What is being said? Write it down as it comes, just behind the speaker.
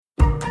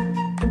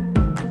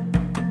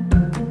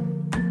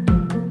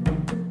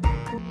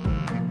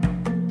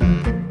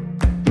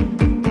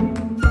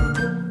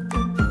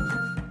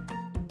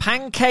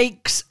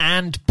Pancakes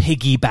and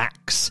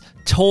piggybacks,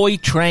 toy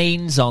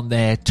trains on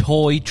their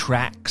toy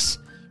tracks,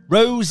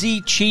 rosy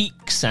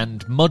cheeks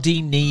and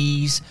muddy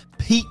knees,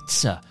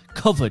 pizza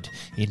covered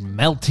in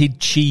melted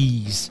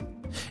cheese,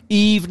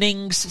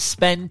 evenings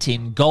spent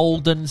in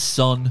golden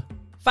sun,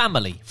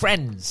 family,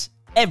 friends,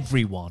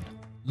 everyone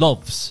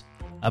loves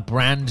a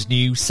brand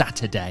new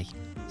Saturday.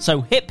 So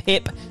hip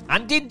hip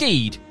and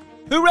indeed,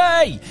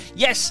 hooray!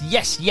 Yes,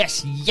 yes,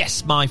 yes,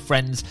 yes, my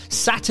friends.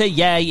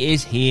 Saturday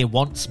is here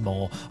once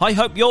more. I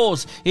hope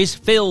yours is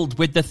filled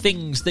with the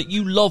things that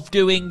you love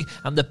doing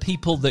and the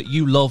people that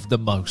you love the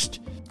most.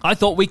 I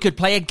thought we could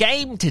play a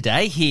game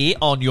today here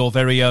on your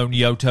very own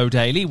Yoto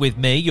Daily with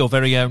me, your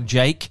very own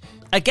Jake.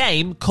 A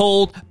game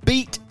called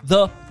Beat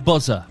the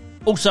Buzzer.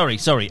 Oh,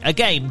 sorry. A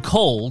game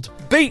called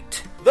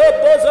Beat the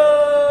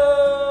Buzzer!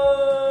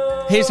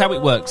 Here's how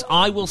it works.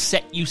 I will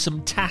set you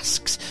some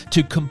tasks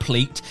to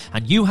complete,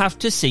 and you have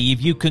to see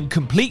if you can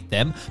complete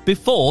them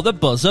before the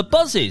buzzer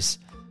buzzes.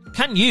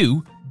 Can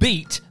you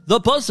beat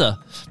the buzzer?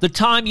 The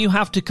time you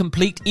have to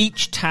complete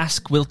each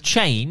task will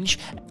change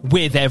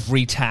with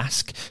every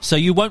task, so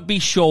you won't be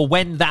sure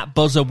when that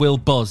buzzer will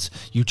buzz.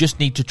 You just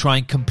need to try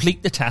and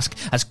complete the task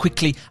as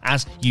quickly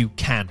as you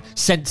can.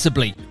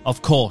 Sensibly,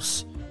 of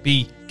course.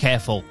 Be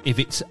careful if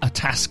it's a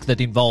task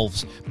that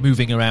involves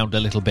moving around a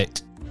little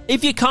bit.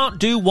 If you can't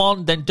do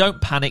one, then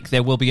don't panic.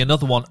 There will be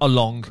another one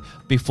along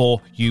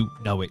before you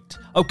know it.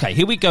 Okay,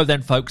 here we go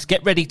then, folks.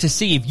 Get ready to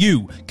see if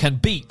you can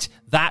beat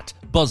that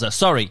buzzer.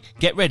 Sorry,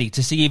 get ready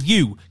to see if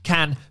you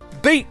can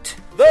beat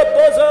the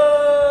buzzer!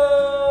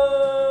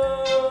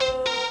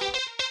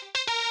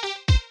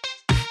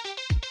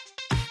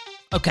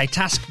 Okay,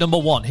 task number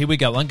 1. Here we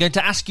go. I'm going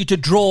to ask you to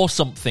draw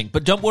something,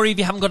 but don't worry if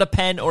you haven't got a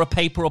pen or a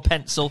paper or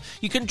pencil.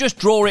 You can just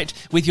draw it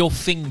with your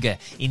finger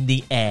in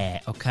the air,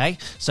 okay?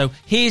 So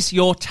here's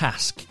your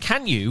task.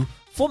 Can you,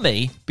 for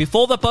me,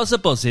 before the buzzer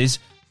buzzes,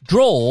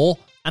 draw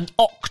an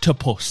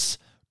octopus?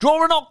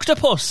 Draw an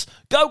octopus!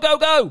 Go, go,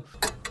 go!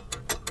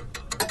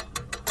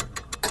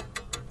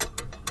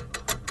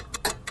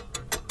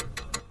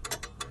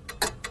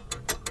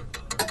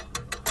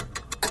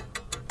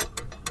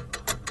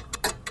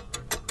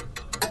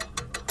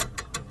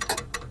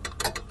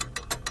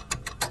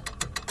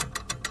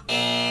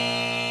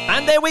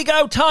 And there we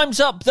go, time's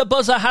up, the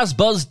buzzer has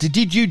buzzed.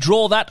 Did you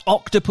draw that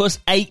octopus,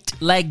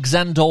 8 legs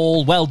and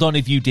all? Well done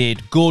if you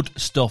did, good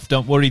stuff.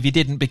 Don't worry if you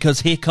didn't, because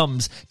here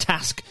comes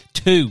task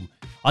 2.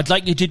 I'd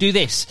like you to do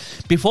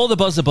this. Before the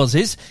buzzer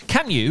buzzes,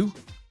 can you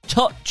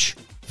touch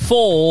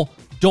 4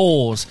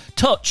 doors?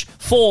 Touch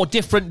 4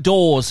 different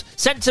doors.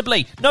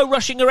 Sensibly, no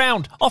rushing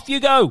around, off you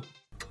go.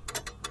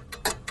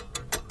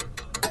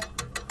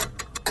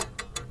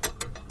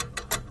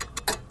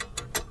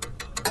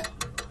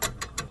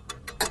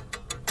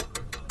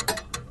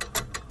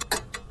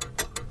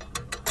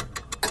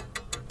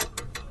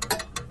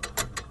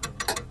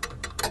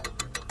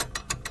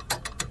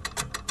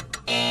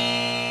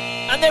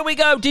 And there we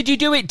go. Did you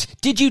do it?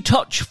 Did you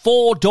touch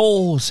 4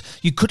 doors?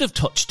 You could have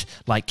touched,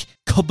 like,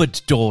 cupboard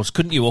doors,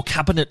 couldn't you? Or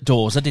cabinet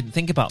doors. I didn't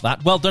think about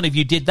that. Well done if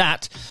you did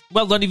that.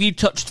 Well done if you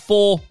touched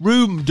 4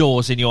 room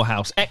doors in your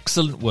house.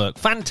 Excellent work.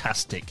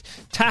 Fantastic.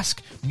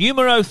 Task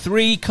numero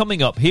 3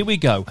 coming up. Here we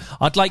go.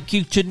 I'd like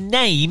you to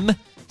name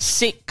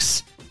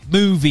 6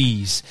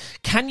 movies.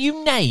 Can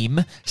you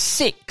name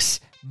 6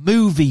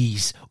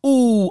 movies?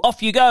 Ooh,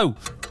 off you go.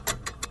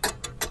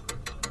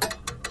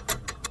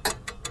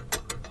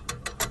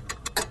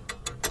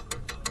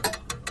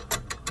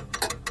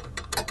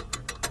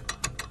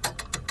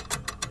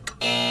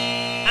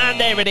 And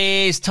there it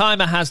is.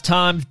 Timer has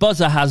timed.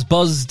 Buzzer has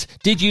buzzed.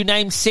 Did you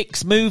name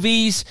 6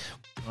 movies?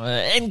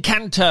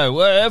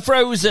 Encanto,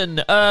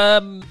 Frozen,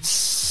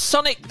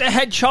 Sonic the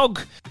Hedgehog,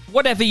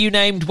 whatever you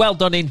named. Well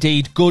done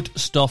indeed. Good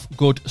stuff,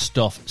 good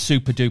stuff.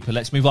 Super duper.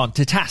 Let's move on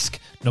to task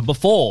number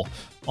 4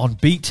 on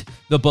Beat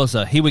the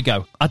Buzzer. Here we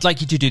go. I'd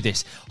like you to do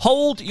this.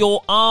 Hold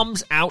your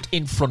arms out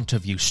in front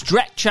of you.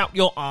 Stretch out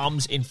your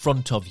arms in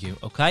front of you.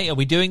 Okay, are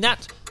we doing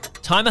that?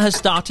 Timer has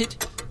started.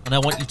 And I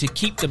want you to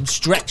keep them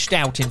stretched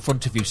out in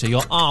front of you, so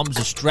your arms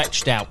are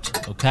stretched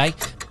out, okay?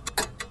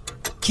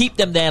 Keep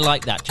them there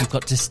like that. You've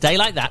got to stay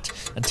like that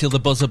until the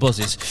buzzer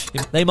buzzes.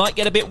 They might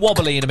get a bit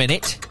wobbly in a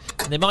minute,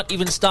 and they might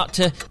even start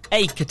to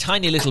ache a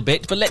tiny little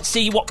bit, but let's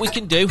see what we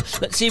can do.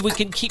 Let's see if we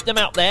can keep them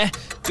out there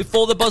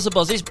before the buzzer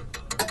buzzes.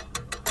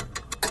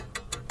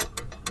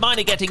 Mine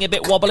are getting a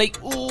bit wobbly.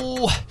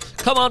 Ooh,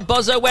 come on,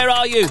 buzzer, where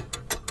are you?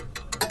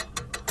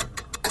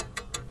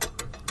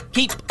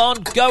 Keep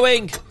on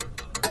going.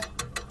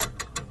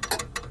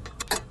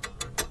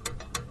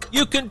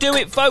 You can do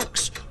it,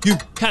 folks. You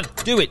can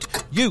do it.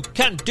 You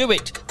can do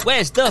it.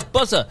 Where's the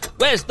buzzer?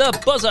 Where's the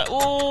buzzer?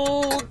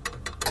 Ooh.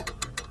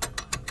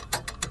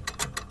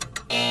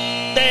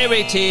 There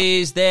it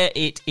is. There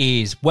it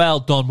is. Well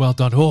done. Well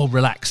done. Oh,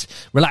 relax.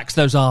 Relax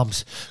those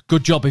arms.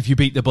 Good job if you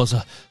beat the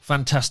buzzer.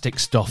 Fantastic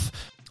stuff.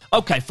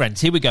 Okay,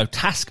 friends, here we go.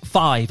 Task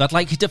 5. I'd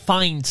like you to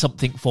find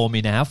something for me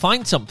now.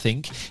 Find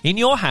something in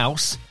your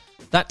house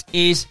that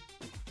is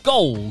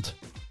gold.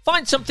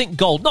 Find something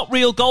gold, not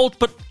real gold,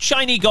 but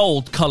shiny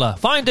gold colour.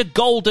 Find a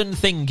golden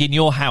thing in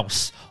your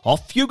house.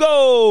 Off you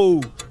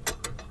go!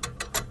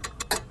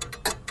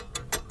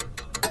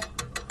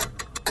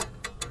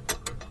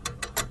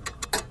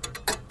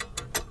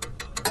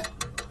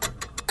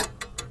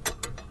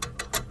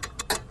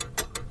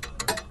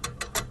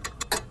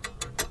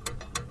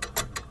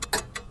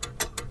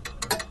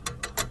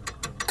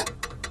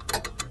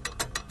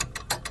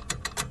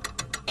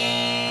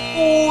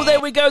 Oh,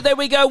 there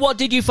we go. What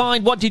did you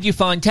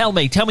find? Tell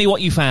me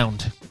what you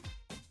found.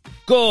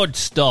 Good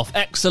stuff.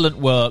 Excellent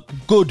work.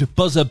 Good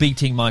buzzer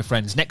beating, my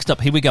friends. Next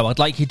up, here we go. I'd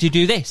like you to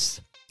do this.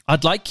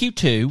 I'd like you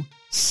to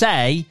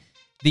say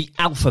the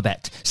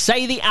alphabet.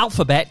 Say the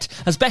alphabet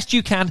as best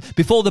you can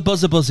before the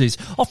buzzer buzzes.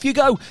 Off you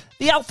go.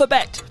 The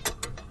alphabet.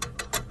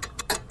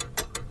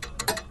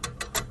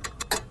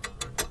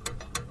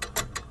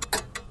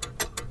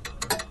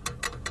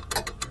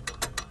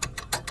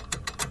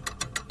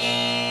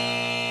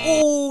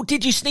 Oh,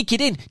 did you sneak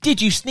it in?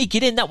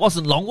 That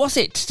wasn't long, was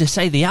it? To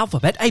say the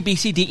alphabet. A, B,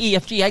 C, D, E,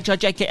 F, G, H, I,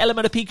 J, K, L, M,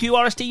 N, O, P, Q,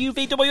 R, S, T, U,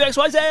 V, W, X,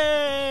 Y,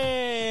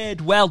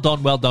 Z. Well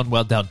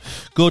done.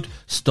 Good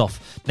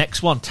stuff.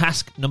 Next one,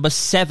 task number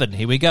 7.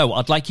 Here we go.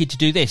 I'd like you to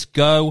do this.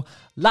 Go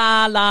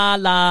la, la,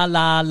 la,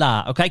 la,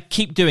 la. Okay,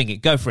 keep doing it.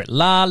 Go for it.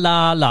 La,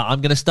 la, la. I'm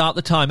going to start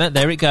the timer.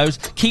 There it goes.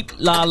 Keep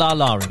la, la,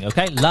 la-ing.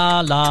 Okay,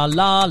 la, la,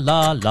 la,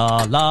 la,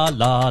 la, la, la,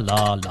 la,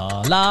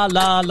 la, la,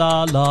 la,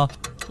 la, la.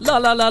 La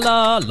la la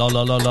la la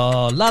la la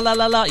la la la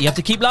la la. You have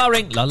to keep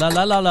la-ing. La la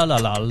la la la la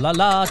la la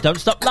la. Don't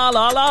stop la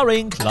la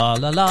la-ing. La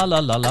la la la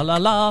la la la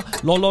la.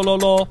 La la la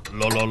la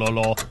la la la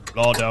la.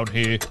 La down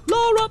here.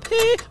 La up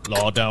here.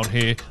 La down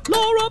here.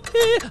 La up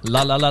here.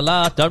 La la la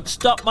la. Don't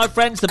stop, my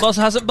friends. The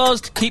buzzer hasn't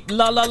buzzed. Keep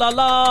la la la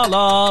la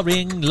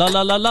la-ing. La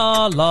la la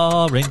la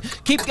la-ing.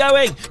 Keep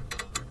going.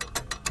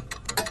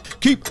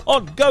 Keep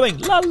on going.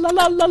 La la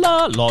la la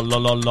la la la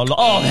la la la.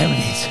 Oh, there it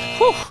is.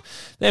 Whew.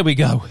 There we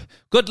go.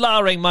 Good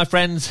la-ing, my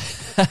friends.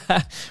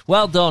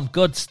 Well done.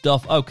 Good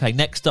stuff. Okay,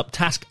 next up,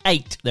 task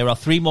 8. There are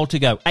 3 more to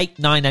go. 8,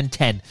 9, and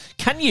 10.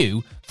 Can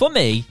you, for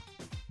me,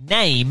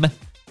 name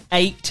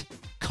 8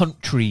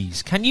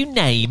 countries? Can you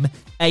name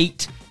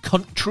 8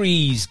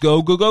 countries?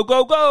 Go, go, go,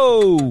 go,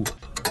 go.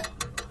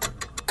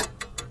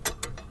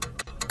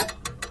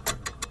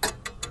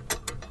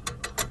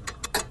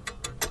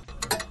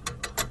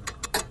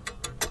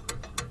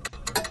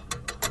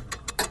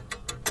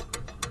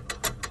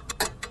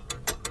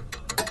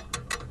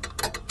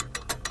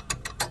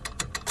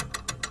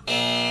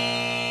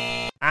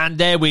 And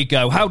there we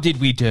go. How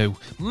did we do?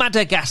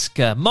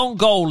 Madagascar,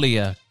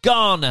 Mongolia,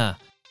 Ghana,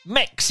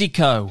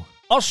 Mexico,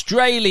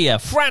 Australia,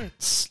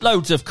 France.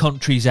 Loads of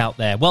countries out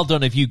there. Well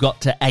done if you got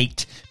to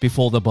 8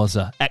 before the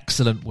buzzer.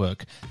 Excellent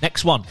work.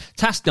 Next one.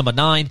 Task number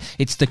 9.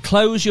 It's the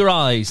close your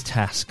eyes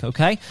task,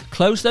 okay?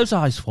 Close those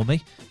eyes for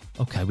me.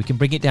 Okay, we can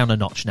bring it down a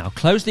notch now.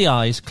 Close the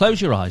eyes.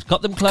 Close your eyes.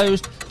 Got them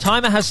closed.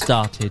 Timer has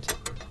started.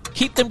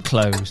 Keep them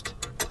closed.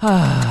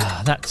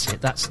 Ah, that's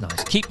it. That's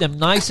nice. Keep them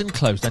nice and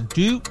closed and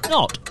do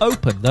not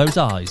open those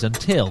eyes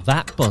until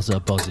that buzzer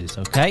buzzes,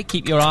 okay?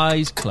 Keep your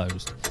eyes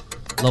closed.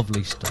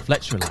 Lovely stuff.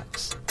 Let's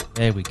relax.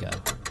 There we go.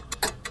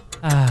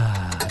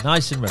 Ah,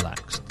 nice and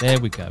relaxed. There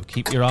we go.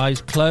 Keep your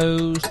eyes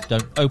closed.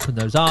 Don't open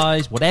those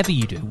eyes. Whatever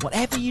you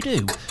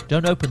do,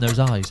 don't open those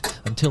eyes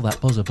until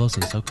that buzzer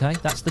buzzes, okay?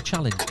 That's the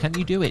challenge. Can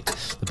you do it?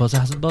 The buzzer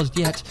hasn't buzzed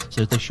yet,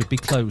 so they should be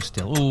closed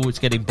still. Oh, it's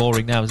getting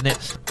boring now, isn't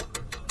it?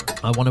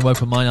 I want to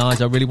open my eyes.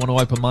 I really want to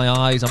open my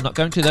eyes. I'm not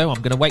going to, though.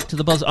 I'm going to wait till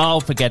the buzzer. Oh,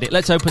 forget it.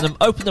 Let's open them.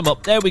 Open them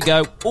up. There we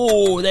go.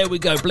 Oh, there we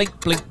go. Blink,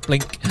 blink,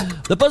 blink.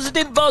 The buzzer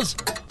didn't buzz.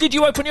 Did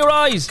you open your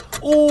eyes?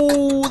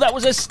 Oh, that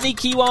was a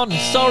sneaky one.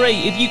 Sorry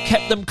if you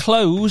kept them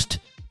closed.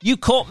 You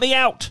caught me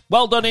out.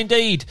 Well done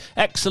indeed.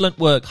 Excellent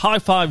work. High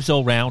fives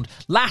all round.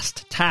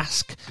 Last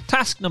task.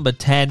 Task number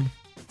 10.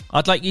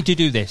 I'd like you to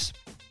do this.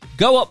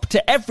 Go up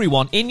to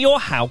everyone in your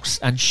house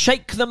and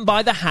shake them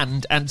by the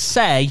hand and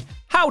say,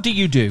 how do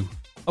you do?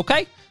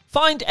 Okay?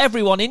 Find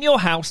everyone in your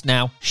house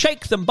now,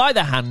 shake them by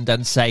the hand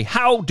and say,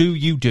 how do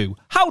you do?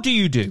 How do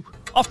you do?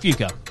 Off you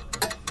go.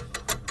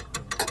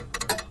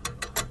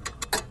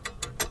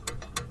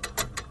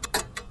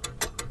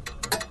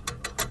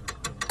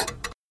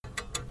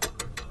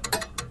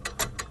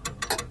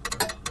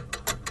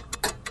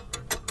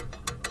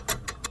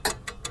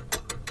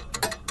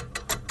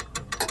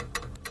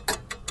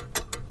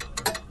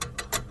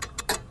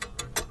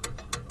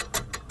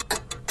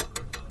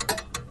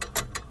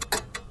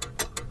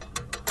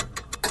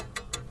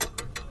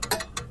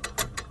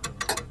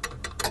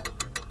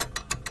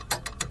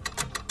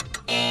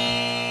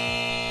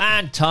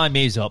 And time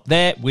is up.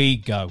 There we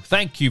go.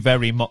 Thank you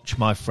very much,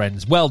 my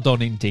friends. Well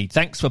done indeed.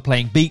 Thanks for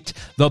playing Beat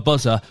the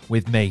Buzzer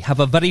with me. Have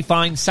a very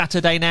fine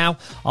Saturday now.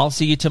 I'll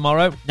see you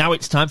tomorrow. Now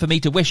it's time for me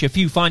to wish a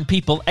few fine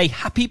people a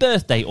happy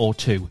birthday or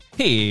two.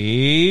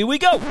 Here we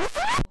go.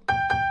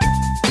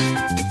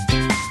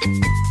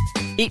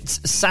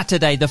 It's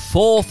Saturday, the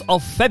 4th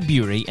of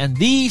February, and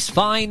these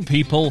fine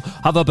people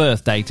have a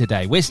birthday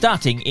today. We're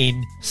starting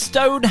in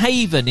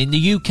Stonehaven in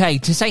the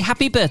UK to say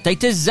happy birthday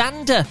to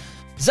Xander.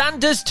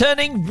 Xander's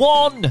turning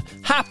 1.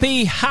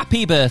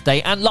 Happy birthday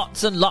and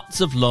lots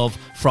of love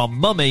from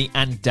Mummy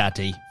and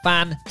Daddy.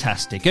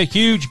 Fantastic. A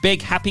huge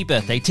big happy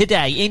birthday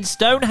today in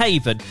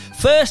Stonehaven.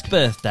 First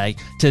birthday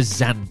to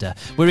Xander.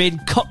 We're in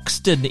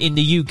Cuxton in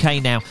the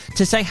UK now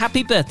to say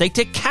happy birthday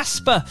to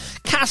Casper.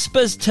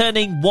 Casper's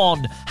turning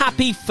 1.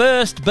 Happy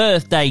first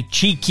birthday,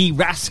 cheeky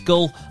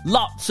rascal.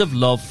 Lots of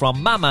love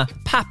from Mama,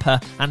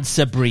 Papa and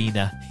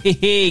Sabrina.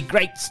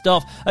 Great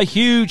stuff. A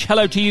huge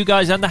hello to you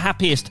guys and the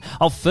happiest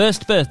of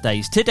first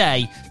birthdays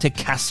today to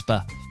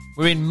Casper.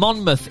 We're in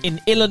Monmouth in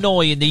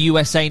Illinois in the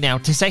USA now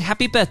to say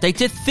happy birthday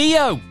to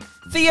Theo.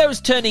 Theo's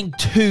turning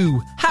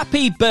 2.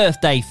 Happy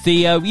birthday,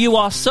 Theo. You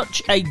are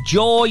such a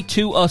joy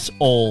to us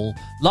all.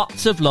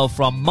 Lots of love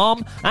from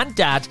Mom and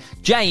Dad,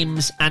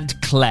 James and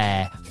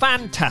Claire.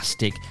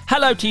 Fantastic.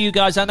 Hello to you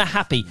guys and a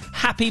happy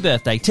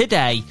birthday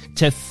today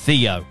to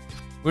Theo.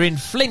 We're in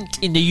Flint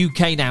in the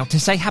UK now to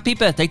say happy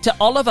birthday to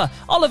Oliver.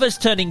 Oliver's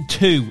turning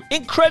 2.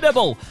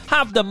 Incredible.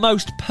 Have the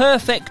most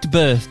perfect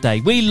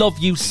birthday. We love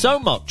you so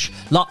much.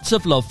 Lots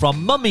of love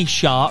from Mummy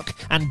Shark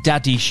and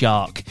Daddy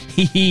Shark.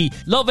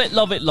 Love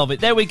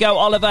it. There we go,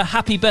 Oliver.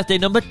 Happy birthday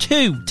number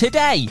 2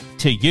 today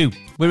to you.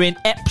 We're in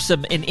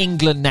Epsom in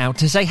England now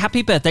to say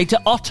happy birthday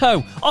to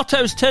Otto.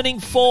 Otto's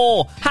turning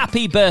 4.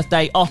 Happy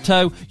birthday,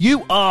 Otto.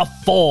 You are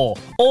 4.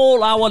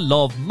 All our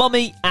love,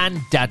 Mummy and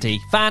Daddy.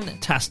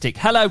 Fantastic.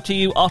 Hello to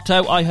you,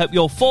 Otto. I hope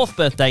your 4th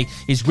birthday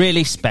is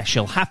really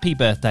special. Happy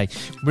birthday.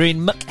 We're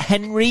in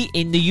McHenry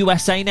in the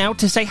USA now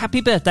to say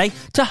happy birthday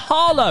to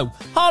Harlow.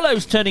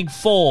 Harlow's turning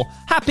 4.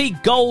 Happy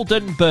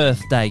golden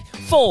birthday.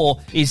 4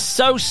 is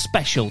so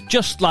special,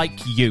 just like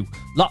you.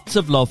 Lots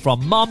of love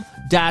from Mom,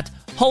 Dad,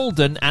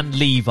 Holden and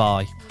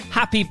Levi.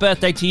 Happy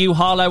birthday to you,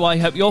 Harlow. I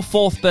hope your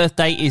 4th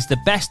birthday is the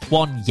best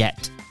one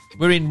yet.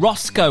 We're in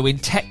Roscoe in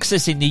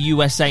Texas in the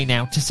USA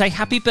now to say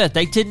happy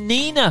birthday to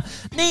Nina.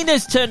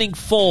 Nina's turning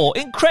 4.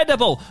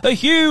 Incredible. A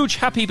huge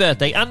happy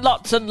birthday and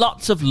lots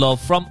of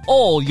love from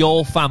all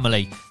your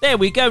family. There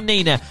we go,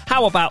 Nina.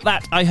 How about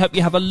that? I hope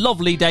you have a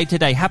lovely day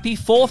today. Happy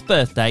 4th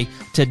birthday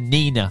to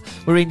Nina.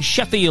 We're in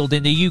Sheffield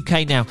in the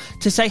UK now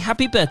to say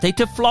happy birthday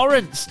to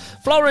Florence.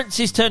 Florence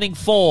is turning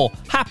 4.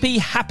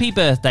 Happy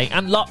birthday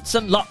and lots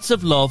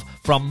of love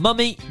from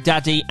Mummy,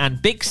 Daddy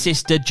and big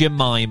sister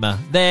Jemima.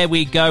 There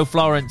we go,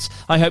 Florence.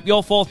 I hope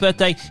your 4th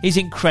birthday is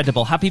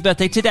incredible. Happy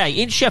birthday today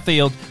in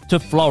Sheffield to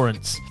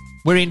Florence.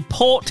 We're in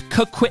Port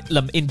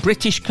Coquitlam in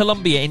British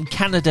Columbia in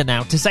Canada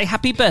now to say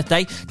happy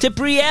birthday to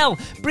Brielle.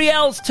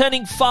 Brielle's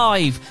turning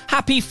 5.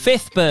 Happy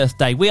 5th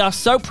birthday. We are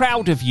so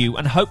proud of you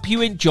and hope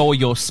you enjoy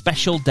your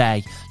special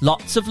day.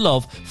 Lots of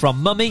love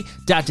from Mummy,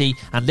 Daddy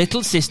and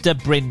little sister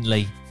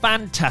Brinley.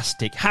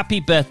 Fantastic.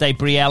 Happy birthday,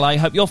 Brielle. I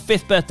hope your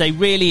 5th birthday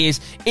really is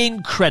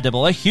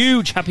incredible. A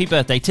huge happy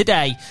birthday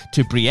today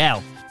to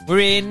Brielle. We're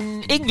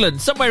in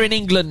England, somewhere in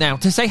England now,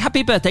 to say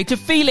happy birthday to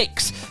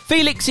Felix.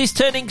 Felix is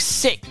turning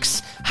 6.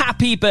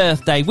 Happy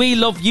birthday. We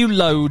love you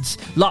loads.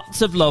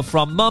 Lots of love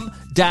from Mum,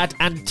 Dad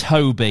and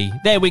Toby.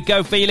 There we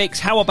go, Felix.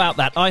 How about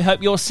that? I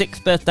hope your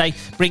 6th birthday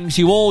brings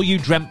you all you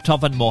dreamt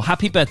of and more.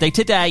 Happy birthday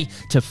today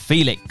to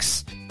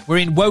Felix. We're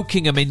in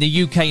Wokingham in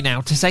the UK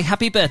now to say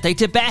happy birthday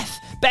to Beth.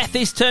 Beth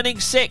is turning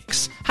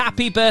 6.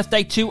 Happy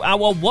birthday to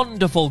our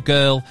wonderful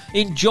girl.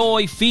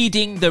 Enjoy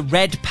feeding the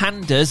red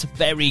pandas.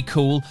 Very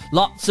cool.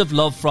 Lots of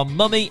love from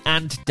Mummy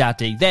and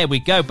Daddy. There we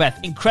go, Beth.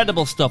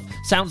 Incredible stuff.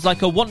 Sounds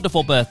like a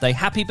wonderful birthday.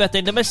 Happy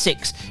birthday number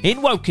 6 in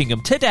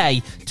Wokingham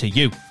today to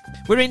you.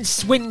 We're in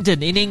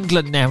Swindon in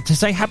England now to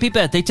say happy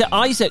birthday to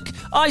Isaac.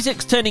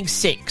 Isaac's turning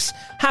 6.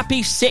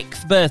 Happy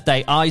 6th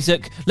birthday,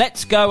 Isaac.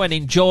 Let's go and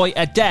enjoy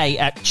a day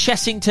at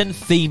Chessington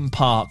Theme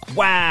Park.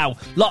 Wow.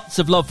 Lots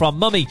of love from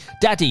Mummy,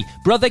 Daddy,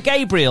 Brother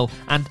Gabriel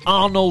and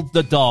Arnold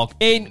the dog.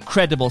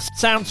 Incredible.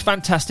 Sounds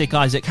fantastic,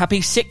 Isaac. Happy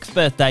 6th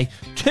birthday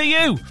to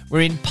you.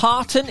 We're in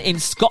Parton in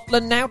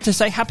Scotland now to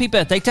say happy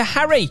birthday to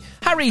Harry.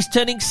 Harry's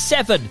turning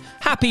 7.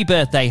 Happy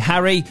birthday,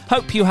 Harry.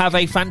 Hope you have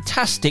a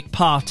fantastic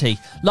party.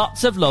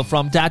 Lots of love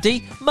from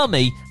Daddy,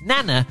 Mummy,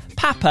 Nana,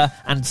 Papa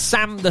and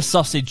Sam the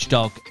sausage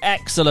dog.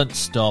 Excellent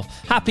stuff.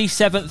 Happy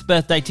 7th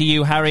birthday to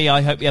you, Harry.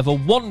 I hope you have a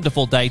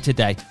wonderful day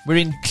today. We're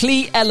in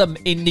Cle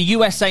Elum in the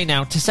USA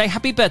now to say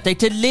happy birthday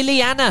to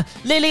Liliana.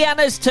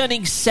 Liliana's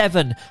turning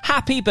 7.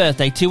 Happy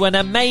birthday to an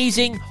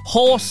amazing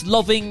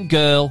horse-loving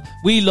girl.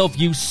 We love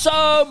you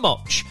so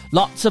much.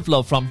 Lots of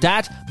love from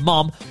Dad,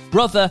 Mom,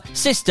 brother,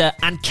 sister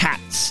and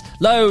cats.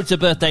 Loads of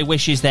birthday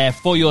wishes there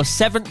for your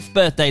 7th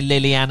birthday,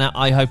 Liliana.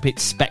 I hope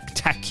it's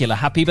spectacular.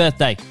 Happy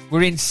birthday.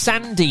 We're in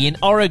Sandy in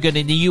Oregon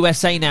in the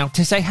USA now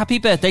to say happy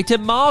birthday to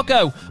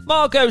Margot.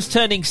 Margot's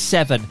turning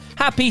 7.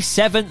 Happy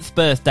 7th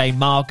birthday,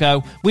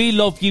 Margot. We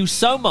love you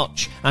so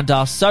much and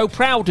are so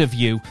proud of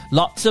you.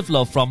 Lots of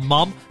love from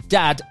Mom,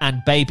 Dad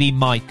and baby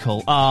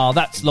Michael. Ah,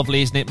 that's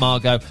lovely, isn't it,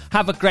 Margot?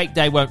 Have a great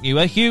day, won't you?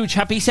 A huge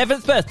happy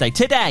 7th birthday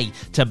today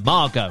to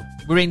Margot.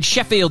 We're in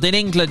Sheffield in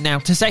England now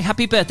to say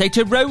happy birthday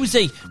to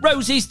Rosie.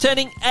 Rosie's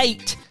turning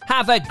 8.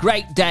 Have a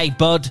great day,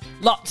 bud.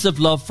 Lots of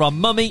love from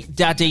Mummy,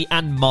 Daddy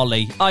and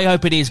Molly. I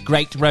hope it is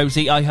great,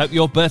 Rosie. I hope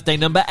your birthday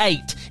number 8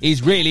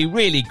 is really,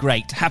 really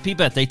great. Happy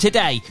birthday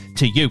today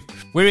to you.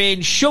 We're in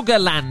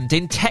Sugarland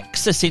in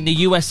Texas in the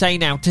USA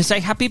now to say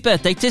happy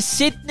birthday to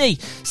Sydney.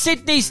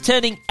 Sydney's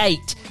turning 8.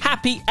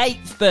 Happy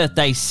 8th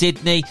birthday,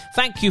 Sydney.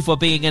 Thank you for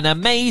being an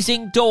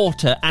amazing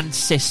daughter and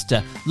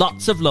sister.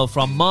 Lots of love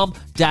from Mum,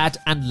 Dad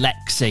and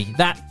Lexi.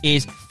 That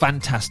is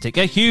fantastic.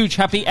 A huge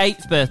happy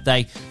 8th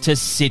birthday to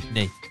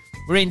Sydney.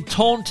 We're in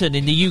Taunton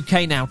in the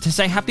UK now to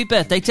say happy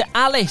birthday to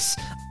Alice.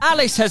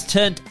 Alice has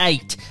turned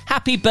 8.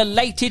 Happy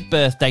belated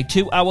birthday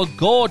to our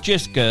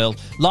gorgeous girl.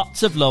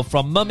 Lots of love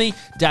from Mummy,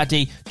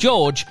 Daddy,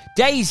 George,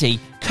 Daisy,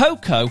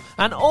 Coco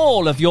and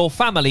all of your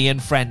family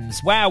and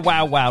friends. Wow,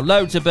 wow, wow.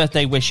 Loads of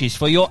birthday wishes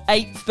for your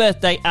 8th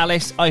birthday,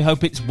 Alice. I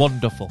hope it's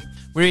wonderful.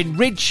 We're in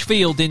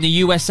Ridgefield in the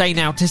USA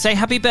now to say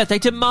happy birthday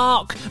to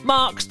Mark.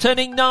 Mark's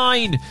turning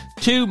 9.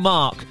 To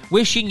Mark,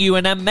 wishing you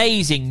an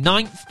amazing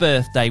 9th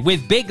birthday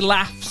with big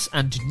laughs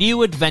and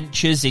new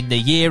adventures in the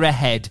year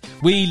ahead.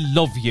 We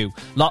love you.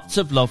 Lots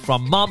of love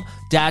from Mum,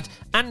 Dad,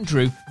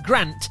 Andrew,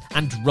 Grant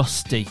and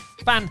Rusty.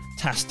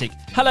 Fantastic.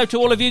 Hello to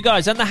all of you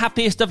guys and the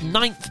happiest of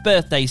 9th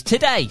birthdays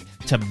today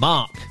to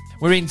Mark.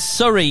 We're in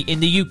Surrey in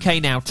the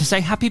UK now to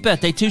say happy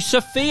birthday to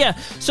Sophia.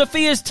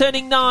 Sophia's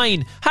turning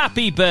 9.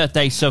 Happy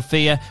birthday,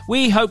 Sophia.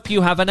 We hope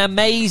you have an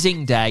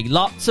amazing day.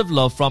 Lots of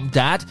love from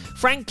Dad,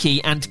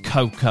 Frankie and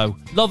Coco.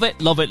 Love it,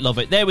 love it, love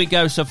it. There we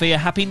go, Sophia.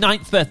 Happy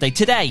 9th birthday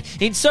today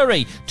in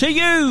Surrey to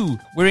you.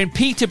 We're in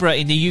Peterborough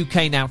in the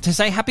UK now to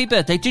say happy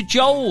birthday to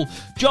Joel.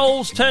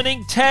 Joel's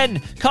turning 10.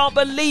 Can't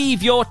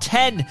believe you're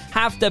 10.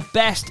 Have the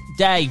best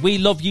day. We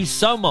love you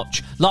so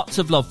much. Lots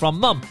of love from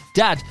Mum,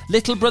 Dad,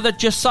 little brother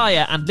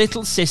Josiah and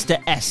little sister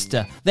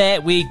Esther.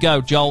 There we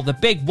go, Joel. The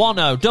big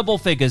 1-0, double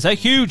figures. A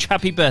huge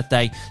happy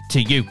birthday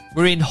to you.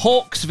 We're in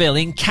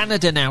Hawkesville in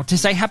Canada now to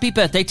say happy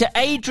birthday to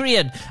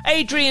Adrian.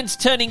 Adrian's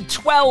turning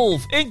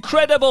 12.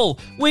 Incredible.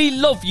 We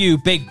love you,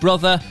 big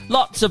brother.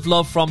 Lots of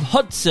love from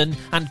Hudson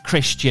and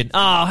Christian.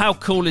 Ah, how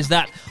cool is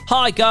that?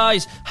 Hi,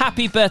 guys.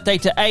 Happy birthday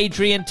to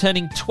Adrian,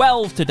 turning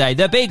 12 today.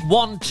 The big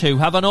 1-2.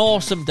 Have an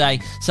awesome day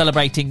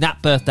celebrating that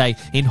birthday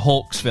in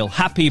Hawkesville.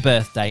 Happy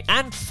birthday.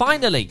 And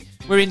finally,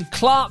 we're in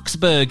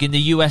Clarksburg in the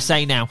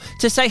USA now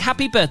to say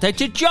happy birthday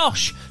to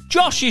Josh.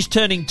 Josh is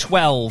turning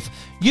 12.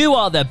 You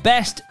are the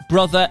best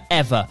brother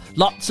ever.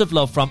 Lots of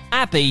love from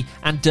Abby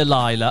and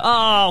Delilah.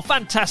 Oh,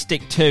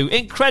 fantastic too.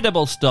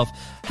 Incredible stuff.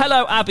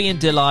 Hello, Abby and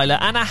Delilah,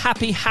 and a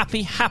happy,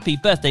 happy, happy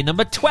birthday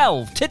number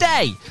 12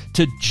 today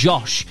to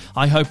Josh.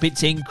 I hope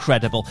it's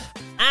incredible.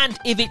 And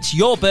if it's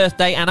your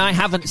birthday and I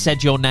haven't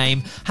said your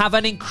name, have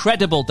an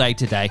incredible day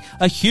today.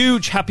 A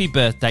huge happy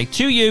birthday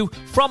to you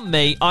from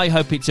me. I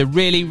hope it's a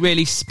really,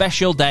 really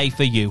special day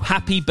for you.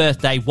 Happy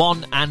birthday,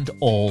 one and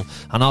all.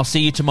 And I'll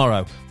see you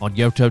tomorrow on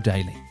Yoto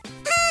Daily.